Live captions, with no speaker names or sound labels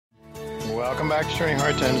Welcome back to Turning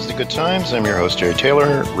Hard Times to Good Times. I'm your host, Jerry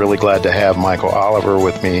Taylor. Really glad to have Michael Oliver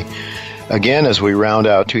with me again as we round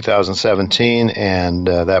out 2017, and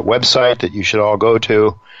that website that you should all go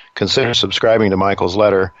to, consider subscribing to Michael's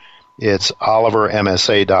letter. It's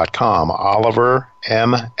olivermsa.com,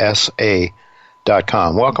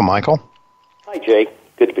 olivermsa.com. Welcome, Michael. Hi, Jay.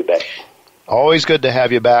 Good to be back. Always good to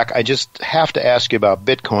have you back. I just have to ask you about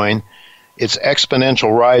Bitcoin. Its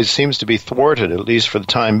exponential rise seems to be thwarted, at least for the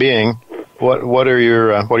time being. What are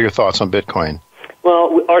your thoughts on Bitcoin?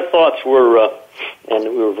 Well, our thoughts were, and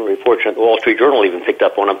we were very fortunate. The Wall Street Journal even picked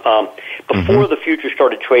up on them. Before the futures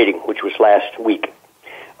started trading, which was last week,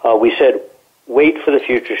 we said wait for the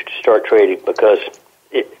futures to start trading because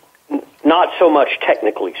not so much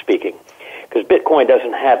technically speaking, because Bitcoin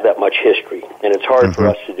doesn't have that much history, and it's hard for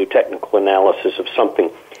us to do technical analysis of something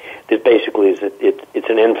that basically is it's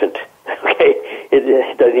an infant. Okay,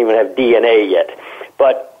 it doesn't even have DNA yet,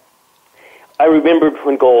 but I remembered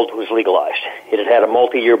when gold was legalized. It had had a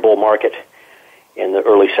multi-year bull market in the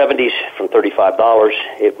early 70s from $35.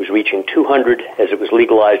 It was reaching $200 as it was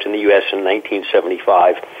legalized in the U.S. in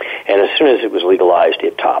 1975. And as soon as it was legalized,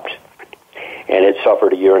 it topped. And it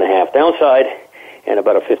suffered a year and a half downside and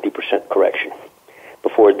about a 50% correction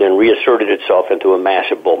before it then reasserted itself into a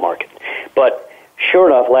massive bull market. But sure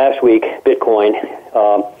enough, last week, Bitcoin,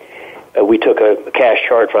 we took a cash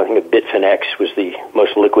chart from, I think, Bitfinex was the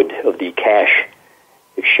most liquid of the cash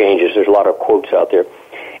exchanges. There's a lot of quotes out there.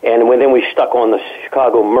 And then we stuck on the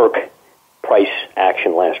Chicago Merc price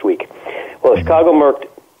action last week. Well, Chicago Merc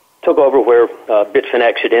took over where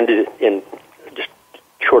Bitfinex had ended in just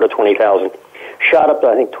short of 20,000, shot up to,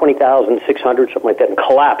 I think, 20,600, something like that, and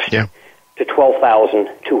collapsed to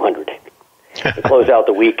 12,200. To close out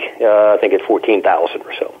the week, I think at 14,000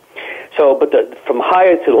 or so. So, but from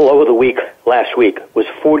high to the low of the week last week was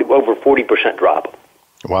over 40% drop.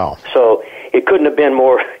 Wow. So it couldn't have been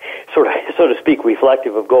more, sort of, so to speak,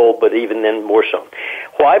 reflective of gold, but even then more so.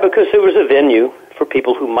 Why? Because there was a venue for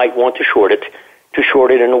people who might want to short it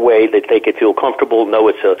in a way that they could feel comfortable, know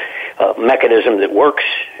it's a mechanism that works,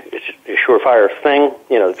 it's a surefire thing,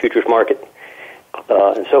 the futures market,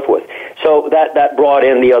 and so forth. So that brought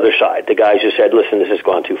in the other side, the guys who said, listen, this has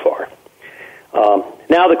gone too far.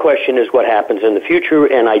 Now the question is what happens in the future,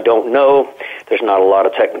 and I don't know. There's not a lot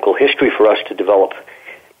of technical history for us to develop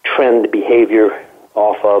trend behavior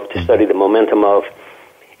off of, to study the momentum of.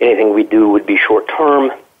 Anything we do would be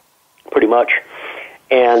short-term, pretty much.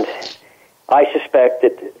 And I suspect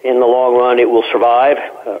that in the long run it will survive.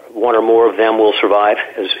 One or more of them will survive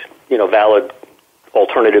as, valid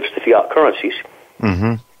alternatives to fiat currencies.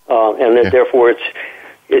 And that therefore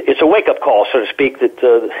it's a wake-up call, so to speak, that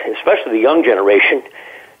especially the young generation,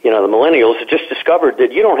 the millennials, have just discovered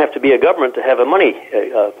that you don't have to be a government to have a money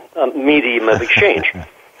medium of exchange.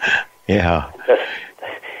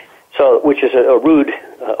 So, which is a rude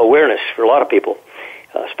awareness for a lot of people,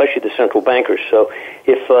 especially the central bankers. So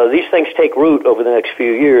if these things take root over the next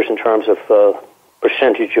few years in terms of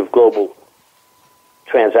percentage of global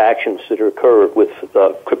transactions that occur with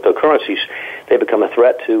cryptocurrencies, they become a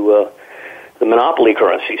threat to the monopoly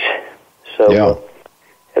currencies. So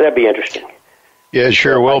that'd be interesting. Yeah, it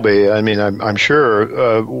sure will be. I mean, I'm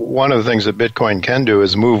sure one of the things that Bitcoin can do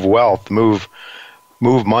is move wealth, move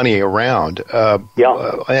money around,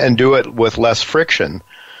 and do it with less friction.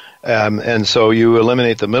 And so you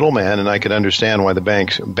eliminate the middleman, and I could understand why the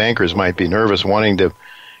bankers might be nervous, wanting to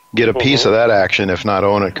get a piece of that action, if not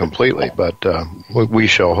own it completely. But we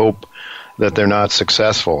shall hope that they're not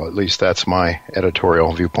successful. At least that's my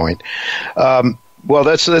editorial viewpoint. Well,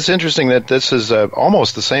 that's interesting that this is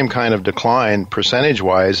almost the same kind of decline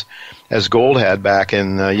percentage-wise as gold had back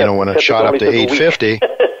in when it shot up to 850.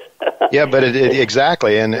 Yeah, but it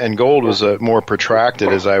exactly, and gold was more protracted,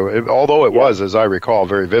 although it was, as I recall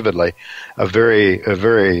very vividly, a very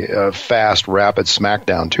fast, rapid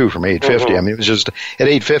smackdown too from 850. I mean, it was just at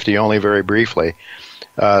 850 only very briefly.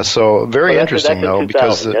 So very interesting though,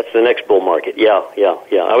 because that's the next bull market. Yeah.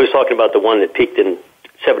 I was talking about the one that peaked in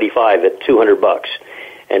 75 at $200,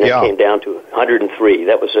 and it came down to 103.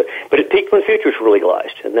 That was but it peaked when futures were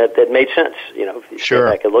legalized, and that made sense. If you step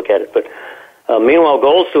back and look at it, but. Meanwhile,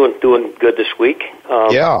 gold's doing good this week.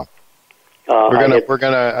 I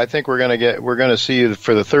think we're gonna see you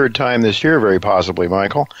for the third time this year, very possibly,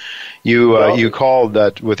 Michael. You called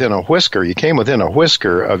that within a whisker. You came within a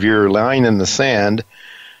whisker of your line in the sand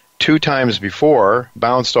 2 times before,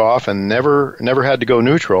 bounced off, and never had to go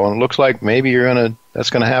neutral. And it looks like maybe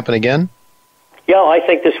that's gonna happen again. Yeah, I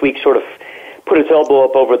think this week sort of put its elbow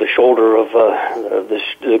up over the shoulder of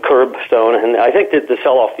the curb stone, and I think that the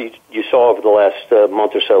sell-off you saw over the last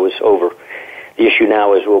month or so is over. The issue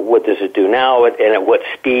now is, well, what does it do now and at what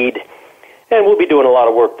speed? And we'll be doing a lot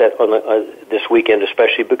of work that on this weekend,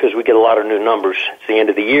 especially because we get a lot of new numbers. It's the end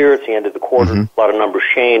of the year. It's the end of the quarter. A lot of numbers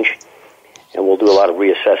change. And we'll do a lot of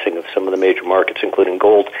reassessing of some of the major markets, including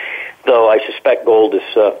gold. Though I suspect gold is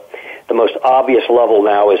the most obvious level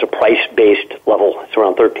now is a price-based level. It's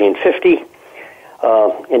around $13.50.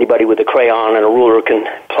 Anybody with a crayon and a ruler can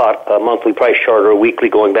plot a monthly price chart or a weekly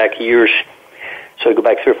going back years. So you go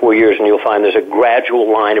back 3 or 4 years and you'll find there's a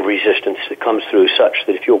gradual line of resistance that comes through such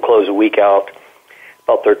that if you'll close a week out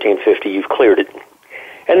about $13.50, you've cleared it.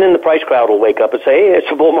 And then the price crowd will wake up and say, hey,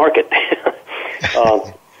 it's a bull market.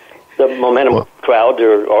 The momentum crowd,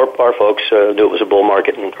 our folks, knew it was a bull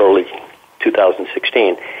market in early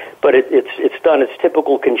 2016. But it's done its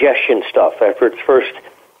typical congestion stuff. After its first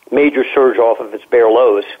major surge off of its bare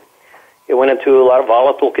lows, it went into a lot of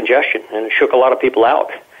volatile congestion, and it shook a lot of people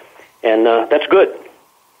out. And that's good,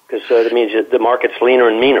 because it means that the market's leaner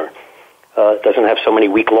and meaner. It doesn't have so many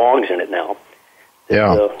weak longs in it now.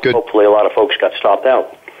 Good. Hopefully a lot of folks got stopped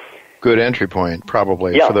out. Good entry point,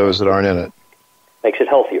 probably, for those that aren't in it. Makes it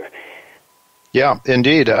healthier. Yeah,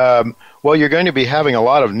 indeed. Well, you're going to be having a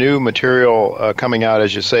lot of new material coming out,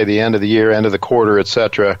 as you say, the end of the year, end of the quarter,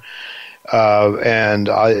 etc. And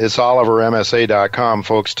it's OliverMSA.com,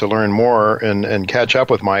 folks, to learn more and catch up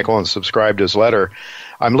with Michael and subscribe to his letter.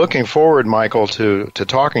 I'm looking forward, Michael, to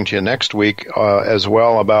talking to you next week as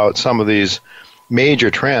well about some of these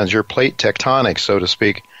major trends, your plate tectonics, so to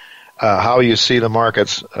speak, how you see the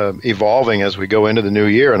markets evolving as we go into the new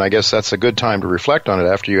year. And I guess that's a good time to reflect on it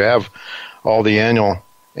after you have all the annual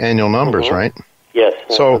numbers, right? Yes,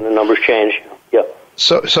 so the numbers change. Yep.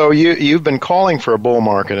 So you've been calling for a bull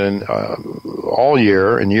market and all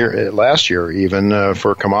year and last year even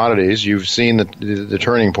for commodities. You've seen the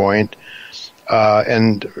turning point,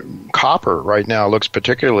 and copper right now looks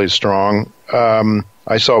particularly strong.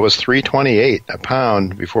 I saw it was $3.28 a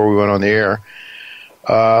pound before we went on the air.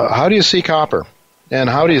 How do you see copper? And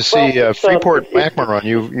how do you see Freeport-McMoRan?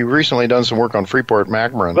 You've recently done some work on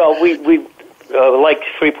Freeport-McMoRan. Well, we like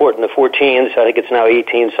Freeport in the 14s. I think it's now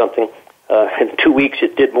 18 something. In 2 weeks,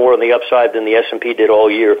 it did more on the upside than the S&P did all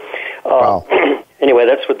year. Wow. Anyway,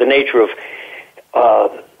 that's what the nature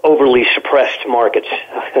of overly suppressed markets,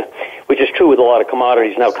 which is true with a lot of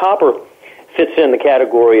commodities. Now, copper fits in the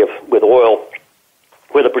category of with oil,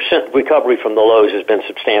 where the percent recovery from the lows has been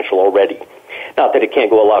substantial already. Not that it can't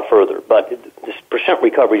go a lot further, but this percent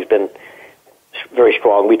recovery has been very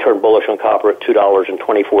strong. We turned bullish on copper at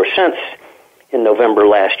 $2.24 in November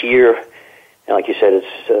last year. And like you said,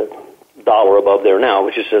 it's $1 above there now,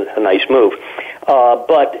 which is a nice move.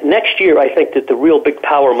 But next year, I think that the real big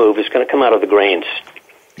power move is going to come out of the grains.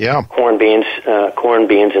 Yeah. Corn, beans,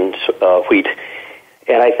 and wheat.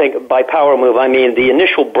 And I think by power move, I mean the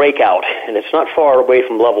initial breakout, and it's not far away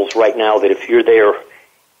from levels right now that if you're there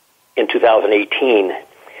in 2018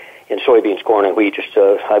 in soybeans, corn, and wheat, just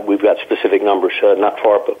we've got specific numbers not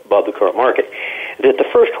far above the current market, that the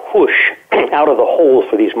first whoosh out of the hole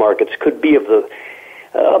for these markets could be of the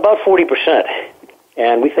about 40%.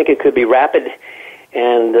 And we think it could be rapid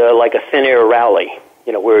and like a thin air rally,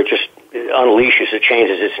 where it just unleashes, it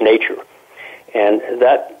changes its nature. And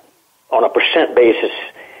that, on a percent basis,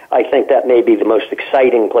 I think that may be the most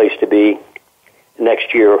exciting place to be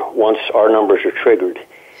next year once our numbers are triggered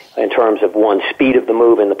in terms of, one, speed of the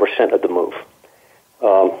move and the percent of the move.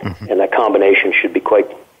 And that combination should be quite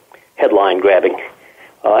headline-grabbing.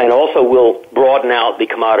 And also will broaden out the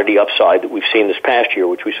commodity upside that we've seen this past year,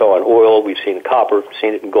 which we saw in oil, we've seen in copper, we've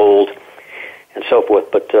seen it in gold, and so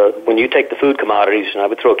forth. But when you take the food commodities, and I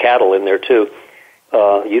would throw cattle in there too,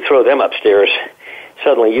 you throw them upstairs,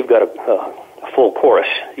 suddenly you've got a full chorus.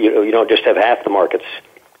 You don't just have half the markets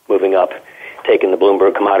moving up, taking the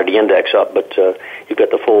Bloomberg Commodity Index up, but you've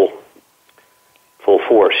got the full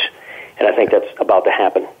force. And I think that's about to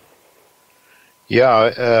happen.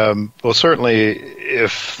 Yeah, well, certainly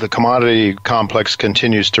if the commodity complex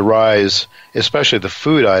continues to rise, especially the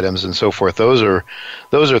food items and so forth, those are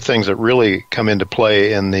things that really come into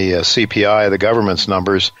play in the CPI, the government's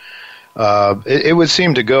numbers. It would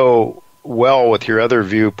seem to go well with your other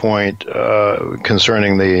viewpoint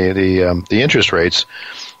concerning the interest rates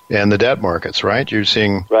and the debt markets, right? You're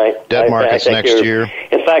seeing debt markets next year.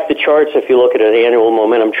 In fact, the charts, if you look at an annual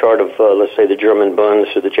momentum chart of, let's say, the German bonds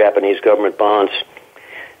or the Japanese government bonds,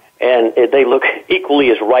 and they look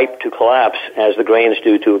equally as ripe to collapse as the grains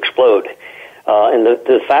do to explode. And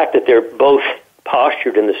the fact that they're both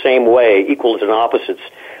postured in the same way, equals and opposites,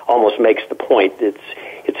 almost makes the point. It's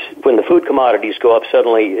when the food commodities go up,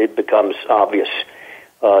 suddenly it becomes obvious.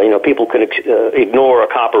 People can ignore a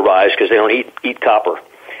copper rise because they don't eat copper.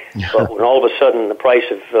 But when all of a sudden the price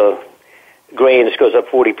of grains goes up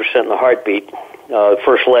 40% in the heartbeat,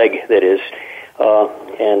 first leg that is,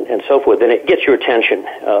 and so forth, then it gets your attention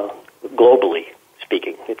globally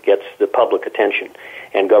speaking. It gets the public attention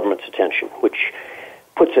and government's attention, which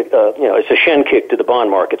puts it's a shin kick to the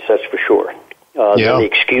bond markets, that's for sure. The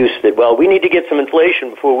excuse that, well, we need to get some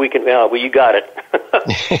inflation before we can, well, you got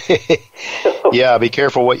it. Yeah, be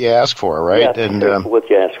careful what you ask for, right? Yeah, be careful what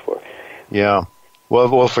you ask for. Yeah,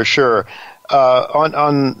 well, for sure.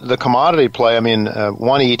 On the commodity play, I mean,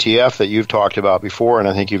 one ETF that you've talked about before, and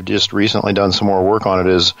I think you've just recently done some more work on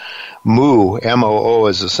it, is MOO, M-O-O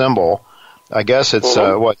is the symbol. I guess it's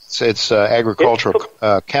it's agricultural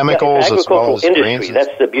chemicals agricultural as well as industry. grains.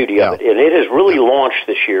 That's the beauty of it, and it has really launched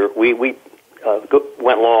this year. We went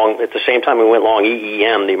long at the same time we went long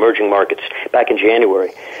EEM, the emerging markets, back in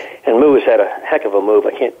January, and MOO has had a heck of a move.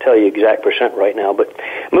 I can't tell you exact percent right now, but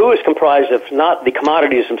MOO is comprised of not the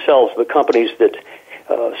commodities themselves, but companies that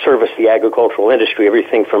service the agricultural industry,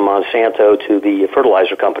 everything from Monsanto to the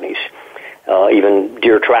fertilizer companies. Even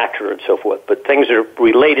Deere Tractor and so forth, but things that are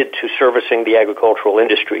related to servicing the agricultural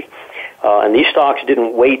industry. And these stocks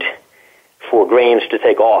didn't wait for grains to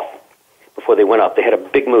take off before they went up. They had a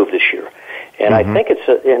big move this year. And I think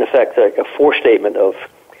it's, in effect, a forestatement of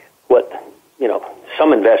what,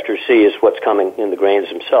 some investors see as what's coming in the grains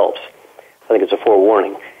themselves. I think it's a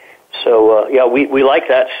forewarning. So, we like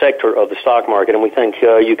that sector of the stock market, and we think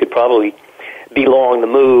you could probably be long the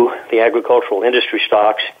MOO, the agricultural industry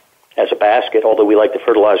stocks, as a basket, although we like the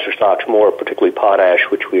fertilizer stocks more, particularly potash,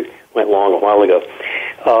 which we went long a while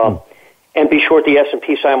ago, and be short the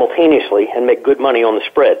S&P simultaneously and make good money on the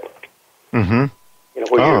spread. Where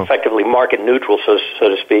you're effectively market neutral, so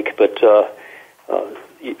to speak, but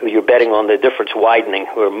you're betting on the difference widening,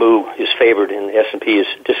 where MOO is favored and S&P is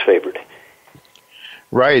disfavored.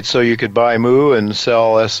 Right, so you could buy MOO and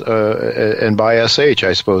sell and buy SH,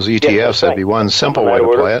 I suppose. ETFs, that'd be one simple way to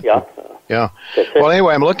play it. Yeah. Well,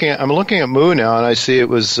 anyway, I'm looking at MOO now, and I see it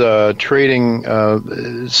was trading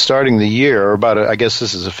starting the year about. I guess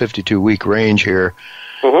this is a 52-week range here.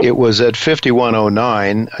 It was at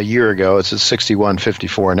 51.09 a year ago. It's at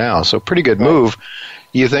 61.54 now. So pretty good move.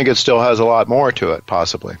 You think it still has a lot more to it,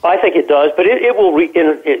 possibly? I think it does, but it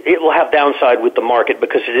will have downside with the market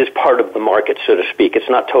because it is part of the market, so to speak. It's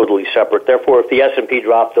not totally separate. Therefore, if the S&P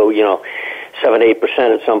dropped,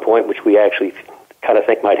 7-8% at some point, which we actually kind of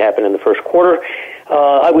think might happen in the first quarter,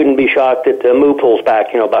 I wouldn't be shocked that MOO pulls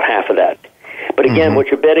back, about half of that. But again, what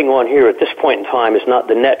you're betting on here at this point in time is not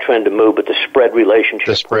the net trend of MOO, but the spread relationship.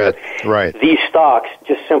 The spread, right. These stocks,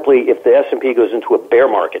 just simply, if the S&P goes into a bear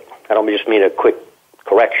market, I don't just mean a quick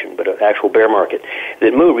correction, but an actual bear market,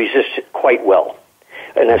 that MOO resists it quite well.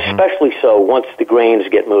 And especially so once the grains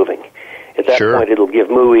get moving. At that point, it'll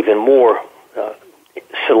give MOO even more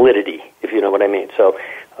solidity, if you know what I mean. So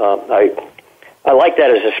I like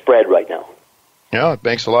that as a spread right now. Yeah, it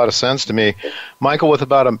makes a lot of sense to me. Michael, with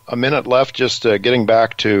about a minute left, just getting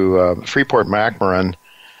back to Freeport-McMoRan,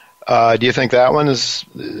 do you think that one has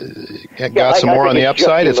got some more on the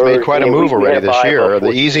upside? It's made quite a move already this year. The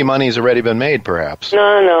easy money's already been made, perhaps.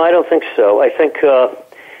 No, I don't think so. I think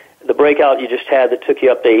the breakout you just had that took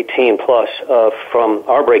you up to 18 plus from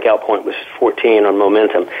our breakout point was 14 on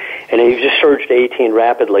momentum, and you've just surged to 18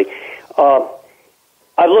 rapidly.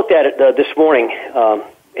 I looked at it this morning,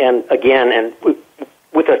 and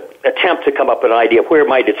with an attempt to come up with an idea of where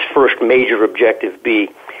might its first major objective be,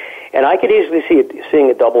 and I could easily see it seeing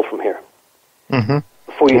it double from here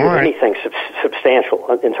before you do anything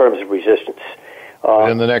substantial in terms of resistance.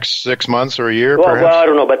 In the next 6 months or a year, perhaps? Well, I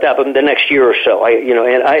don't know about that, but in the next year or so,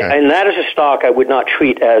 and that is a stock I would not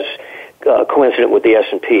treat as coincident with the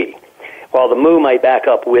S&P. While the MOO might back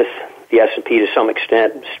up with the S&P to some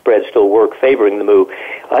extent, spreads still work favoring the MOO.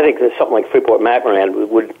 I think that something like Freeport-McMoRan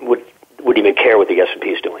wouldn't even care what the S&P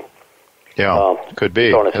is doing. Yeah, could be.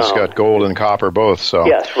 It's got gold and copper both. So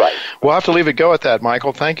yes, right. We'll have to leave it go at that,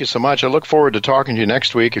 Michael. Thank you so much. I look forward to talking to you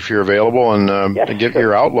next week if you're available and give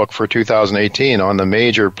your outlook for 2018 on the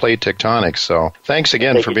major plate tectonics. So thanks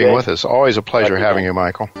again for being with us. Always a pleasure having you,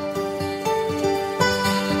 Michael.